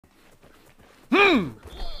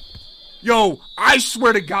Yo, I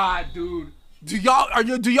swear to God, dude. Do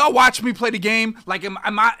y'all watch me play the game? Like, am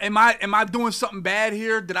I doing something bad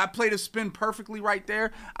here? Did I play the spin perfectly right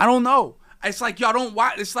there? I don't know. It's like y'all don't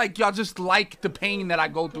watch. It's like y'all just like the pain that I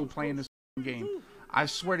go through playing this game. I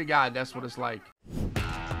swear to God, that's what it's like.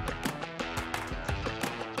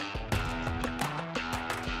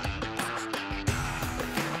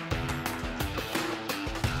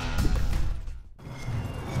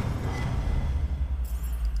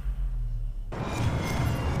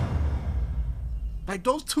 Like,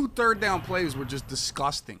 those 2 third-down plays were just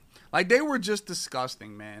disgusting. Like, they were just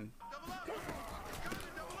disgusting, man.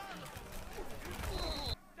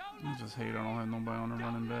 I just hate I don't have nobody on the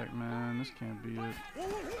running back, man. This can't be it. Yeah,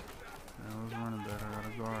 let's running back. I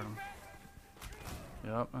gotta guard him.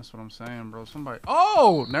 Yep, that's what I'm saying, bro. Somebody.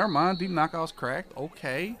 Oh, never mind. Deep knockout's cracked.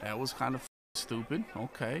 Okay, that was kind of stupid.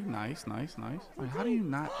 Okay, nice, nice, nice. Like, how do you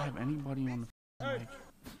not have anybody on the mic?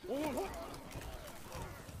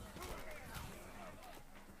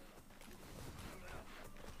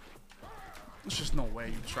 There's just no way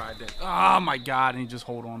you tried that. Oh my God, and he just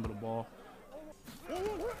hold on to the ball.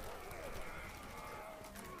 Of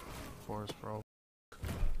course, bro.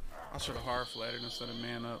 I should have hard flattered instead of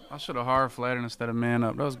man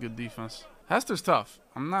up. That was good defense. Hester's tough.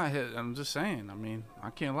 I'm not hit. I'm just saying. I mean,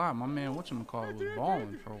 I can't lie. My man, whatchamacallit, was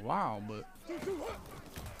balling for a while, but.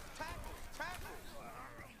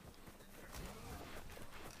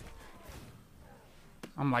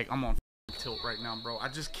 I'm on tilt right now, bro. I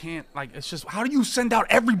just can't, like, it's just, how do you send out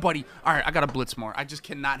everybody? All right, I gotta blitz more. I just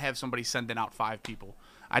cannot have somebody sending out 5 people.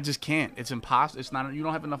 I just can't. It's impossible. It's not, you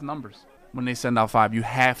don't have enough numbers. When they send out 5, you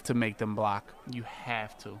have to make them block. You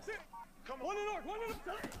have to.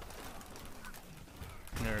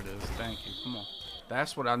 There it is. Thank you. Come on.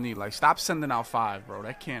 That's what I need. Like, stop sending out 5, bro.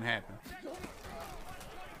 That can't happen.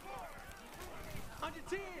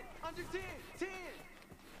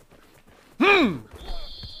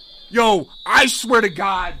 Yo, I swear to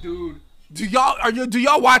God, dude. Do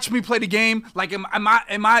y'all watch me play the game? Like, am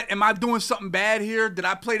I doing something bad here? Did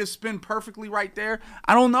I play the spin perfectly right there?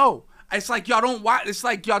 I don't know. It's like y'all don't watch. It's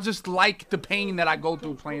like y'all just like the pain that I go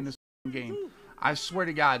through playing this game. I swear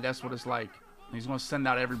to God, that's what it's like. He's gonna send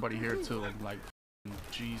out everybody here too. Like,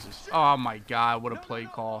 Jesus. Oh my God, what a play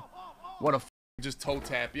call. What a just toe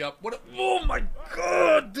tap. Yep. Oh my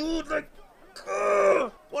God, dude. Like,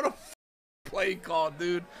 what a play call,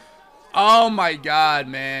 dude. Oh my God,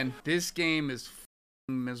 man. This game is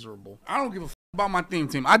miserable. I don't give a about my theme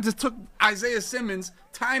team. I just took Isaiah Simmons,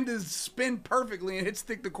 timed his spin perfectly, and hit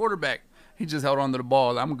stick the quarterback. He just held on to the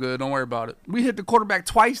ball. I'm good. Don't worry about it. We hit the quarterback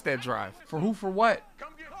twice that drive. For who? For what?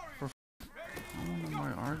 For I don't know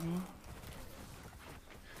why arguing.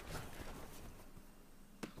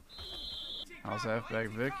 How's halfback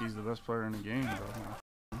Vic? He's the best player in the game,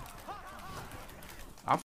 bro.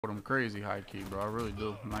 I f with him crazy high key, bro. I really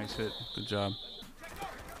do. Nice hit. Good job.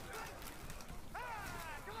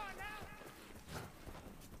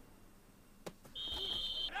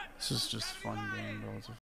 This is just a fun game, bro. It's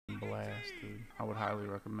a f***ing blast, dude. I would highly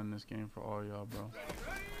recommend this game for all y'all, bro.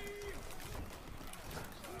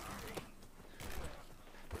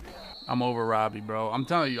 I'm over Robbie, bro. I'm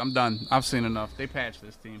telling you, I'm done. I've seen enough. They patched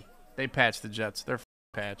this team. They patched the Jets. They're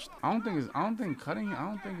patched. I don't think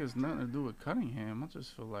it's nothing to do with Cunningham. I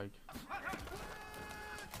just feel like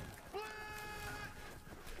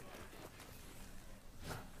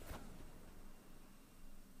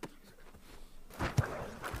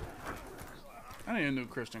I need a new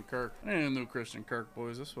Christian Kirk.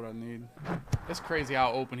 Boys. That's what I need. It's crazy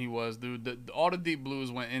how open he was, dude. All the deep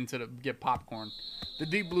blues went in to get popcorn. The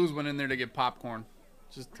deep blues went in there to get popcorn.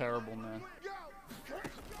 Just terrible, man.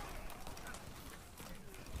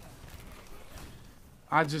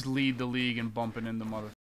 I just lead the league in bumping into mother,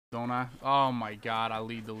 don't I? Oh my God, I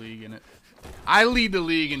lead the league in it. I lead the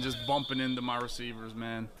league in just bumping into my receivers,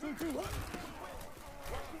 man.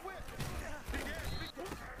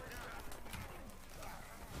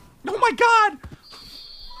 Oh my God!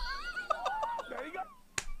 There you go.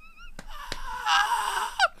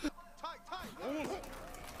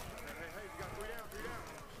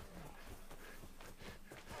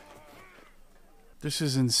 This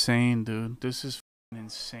is insane, dude. This is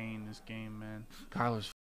insane, this game, man.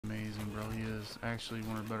 Kyler's amazing, bro. He is actually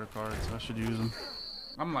one of the better cards. I should use him.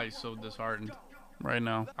 I'm like so disheartened right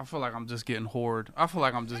now. I feel like I'm just getting hoard. I feel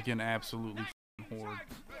like I'm just getting absolutely hoard.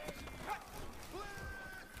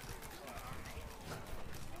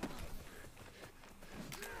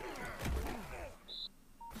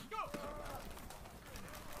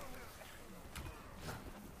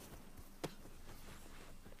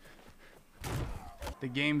 The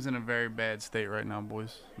game's in a very bad state right now,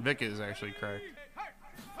 boys. Vic is actually cracked.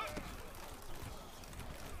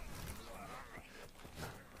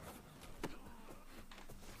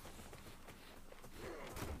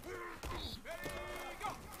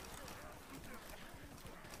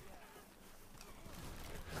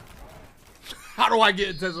 How do I get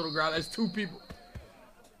intentional ground? That's 2 people.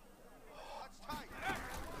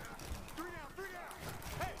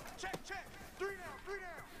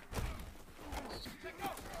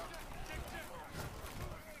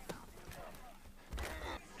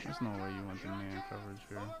 There's no way you want the man coverage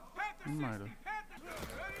here. You might have.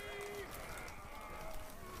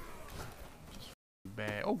 Just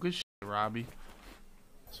bad. Oh, good shit, Robbie.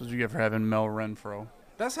 That's what you get for having Mel Renfro.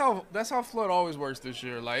 That's how Flood always works this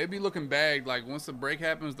year. Like, it'd be looking bagged. Like, once the break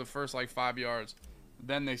happens, the first, like, 5 yards,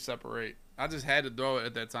 then they separate. I just had to throw it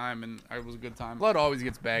at that time, and it was a good time. Flood always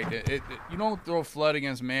gets bagged. You don't throw Flood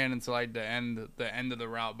against man until, like, the end of the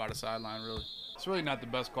route by the sideline, really. It's really not the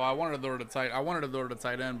best call. I wanted to throw it to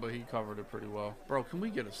tight end, but he covered it pretty well. Bro, can we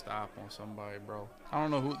get a stop on somebody, bro? I don't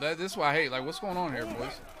know who. This is why I hate. Like, what's going on here,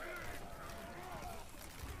 boys?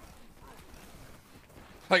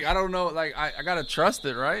 Like, I don't know. Like, I gotta trust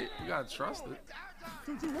it, right? You gotta trust it.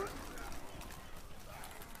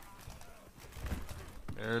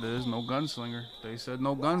 There it is. No gunslinger. They said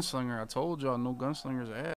no gunslinger. I told y'all no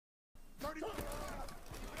gunslingers ass.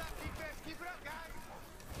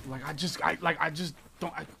 Like, I just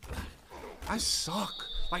don't. I suck.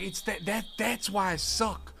 Like, it's that's why I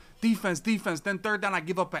suck. Defense. Then third down, I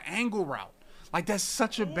give up an angle route. Like, that's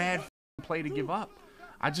such a bad play to give up.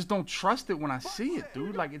 I just don't trust it when I see it,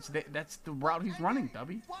 dude. Like, that's the route he's running,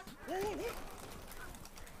 Dubby.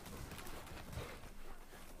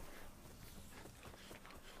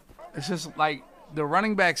 It's just like the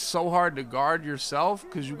running back's so hard to guard yourself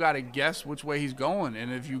because you got to guess which way he's going.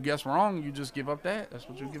 And if you guess wrong, you just give up that. That's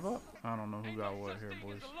what you give up. I don't know who got what here,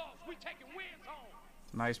 boys.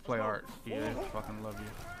 Nice play, Art. Yeah, fucking love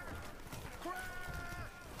you.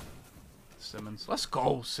 Simmons. Let's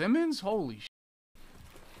go, Simmons. Holy shit.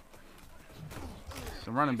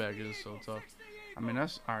 The running back is so tough. I mean,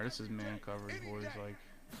 that's all right. This is man coverage, boys. Like,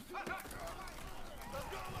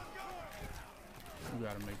 you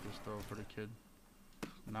gotta make this throw for the kid.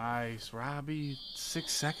 Nice, Robbie.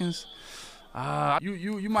 6 seconds.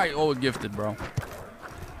 You might owe it gifted, bro.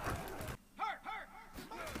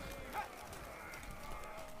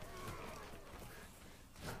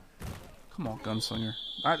 Come on, gunslinger.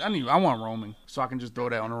 I want roaming, so I can just throw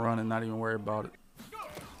that on the run and not even worry about it.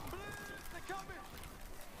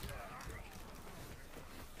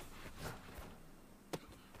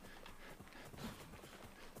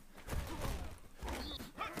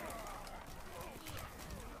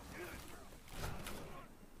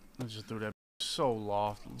 I just threw that so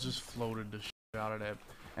loft, just floated the shit out of that,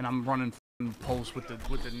 and I'm running post with the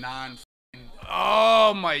non.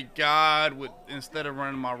 Oh my God! Instead of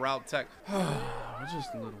running my route tech,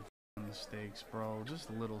 just little mistakes, bro.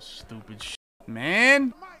 Just little stupid shit,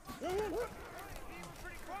 man.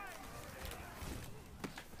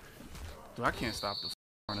 Dude, I can't stop the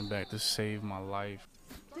running back to save my life.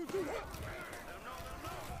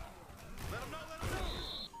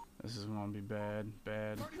 This is gonna be bad.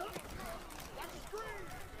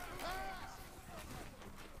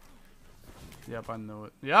 Yep, I knew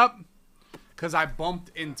it. Yep, cause I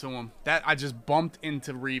bumped into him. I just bumped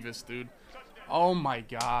into Revis, dude. Oh my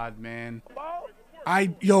God, man.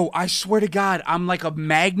 I swear to God, I'm like a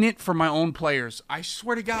magnet for my own players. I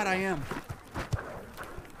swear to God, I am.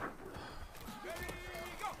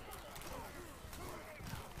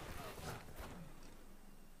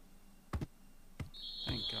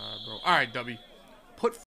 Thank God, bro. All right, W.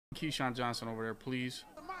 Put Keyshawn Johnson over there, please.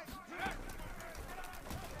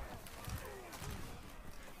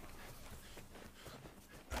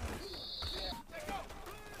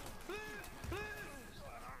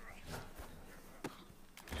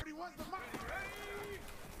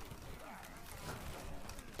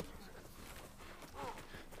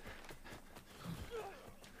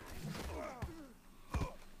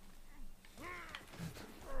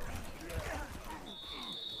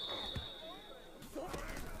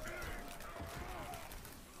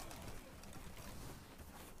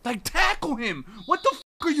 Like, tackle him. What the f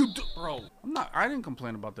are you doing, bro? I didn't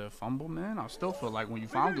complain about that fumble, man. I still feel like when you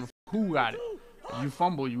found the who got it. If you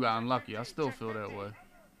fumble, you got unlucky. I still feel that way.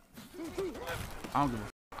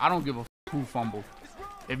 I don't give a f who fumbled.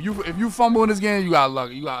 If you fumble in this game, you got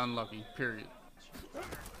lucky. You got unlucky. Period.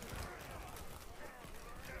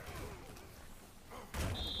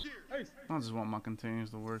 I just want my containers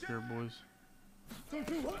to work here, boys. We're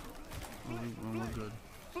good.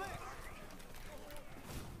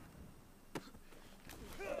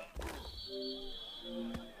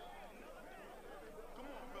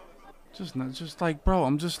 Just not, just like, bro,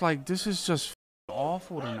 I'm just like, this is just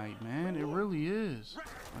awful tonight, man. It really is.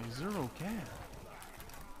 Like, zero cap.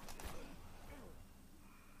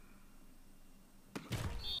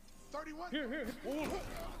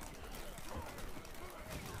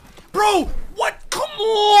 Bro, what? Come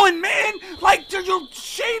on, man. Like, you're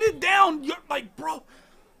shaded down. You're like, bro,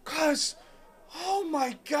 cuz, oh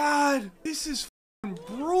my God. This is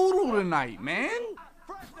brutal tonight, man.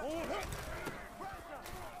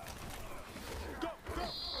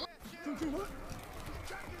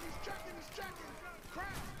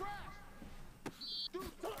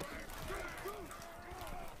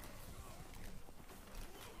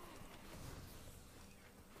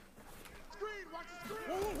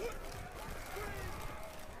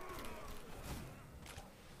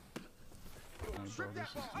 Bro, this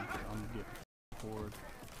is, I'm getting horde.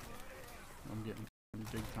 I'm getting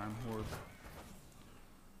big time horde.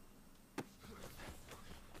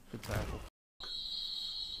 Good tackle.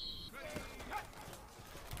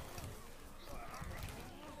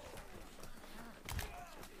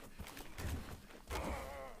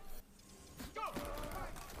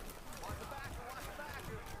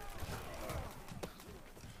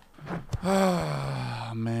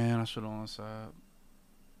 Ah, man, I should have on the side.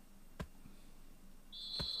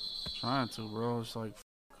 Trying to, bro. It's like,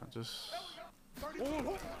 I just.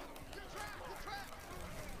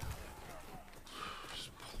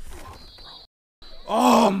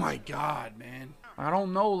 Oh my God, man. I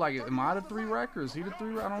don't know. Like, am I the 3 records? He the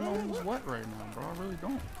 3? I don't know who's what right now, bro. I really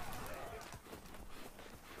don't.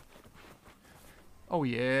 Oh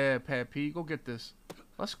yeah, Pat P, go get this.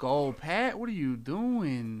 Let's go, Pat. What are you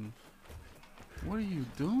doing? What are you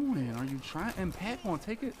doing? Are you trying? And Pat gonna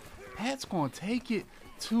take it. Pat's gonna take it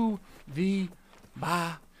to the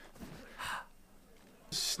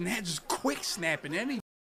snap, just quick snapping any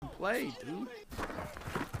play, dude.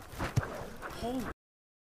 Holy.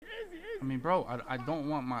 I mean, bro, I don't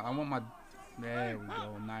want my. I want my. There we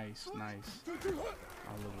go. Nice, nice. I'll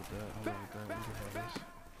live with that. I'll live with that. We can have this.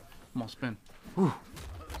 Come on, spin. Whew.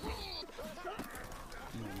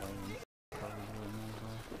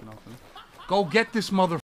 Nothing. Go get this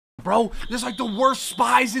mother, bro. There's like the worst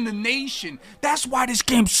spies in the nation. That's why this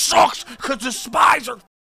game sucks, because the spies are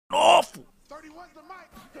awful.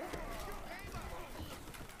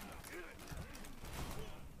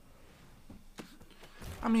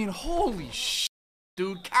 I mean, holy shit,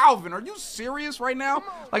 dude. Calvin, are you serious right now?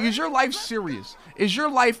 Like, is your life serious? Is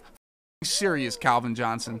your life serious, Calvin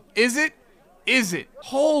Johnson? Is it? Is it?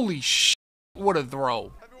 Holy shit, what a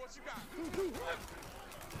throw.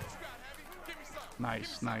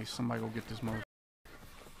 Nice, nice. Somebody go get this mother.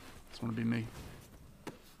 It's gonna be me.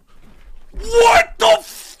 What the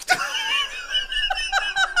f—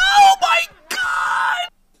 Oh my God!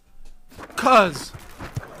 Cuz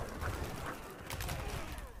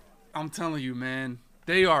I'm telling you, man,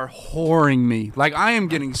 they are whoring me. Like, I am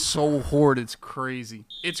getting so whored, it's crazy.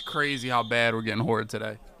 It's crazy how bad we're getting whored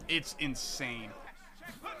today. It's insane.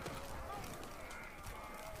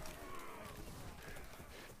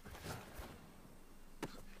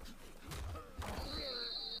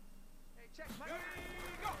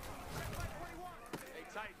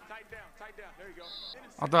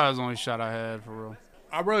 I thought it was the only shot I had, for real.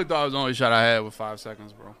 I really thought it was the only shot I had with 5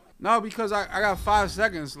 seconds, bro. No, because I got 5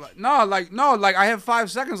 seconds. Like, no, I have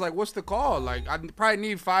 5 seconds. Like, what's the call? Like, I probably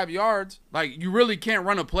need 5 yards. Like, you really can't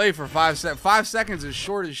run a play for 5 seconds. 5 seconds is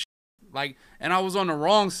short as shit. Like, and I was on the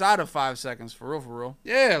wrong side of 5 seconds, for real, for real.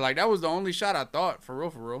 Yeah, like, that was the only shot I thought, for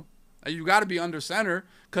real, for real. You got to be under center,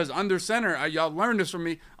 because under center, y'all learned this from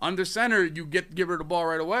me, under center, you give her the ball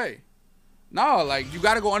right away. No, like, you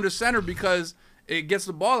got to go under center because it gets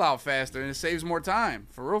the ball out faster and it saves more time.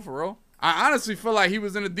 For real, for real. I honestly feel like he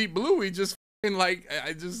was in a deep blue. He just like,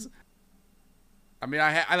 I mean,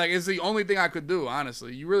 I like, it's the only thing I could do,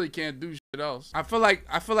 honestly. You really can't do shit else. I feel like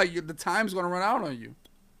the time's going to run out on you.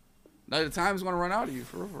 Like, the time's going to run out of you,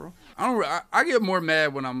 for real, for real. I get more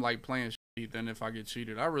mad when I'm like playing shit than if I get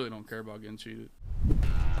cheated. I really don't care about getting cheated.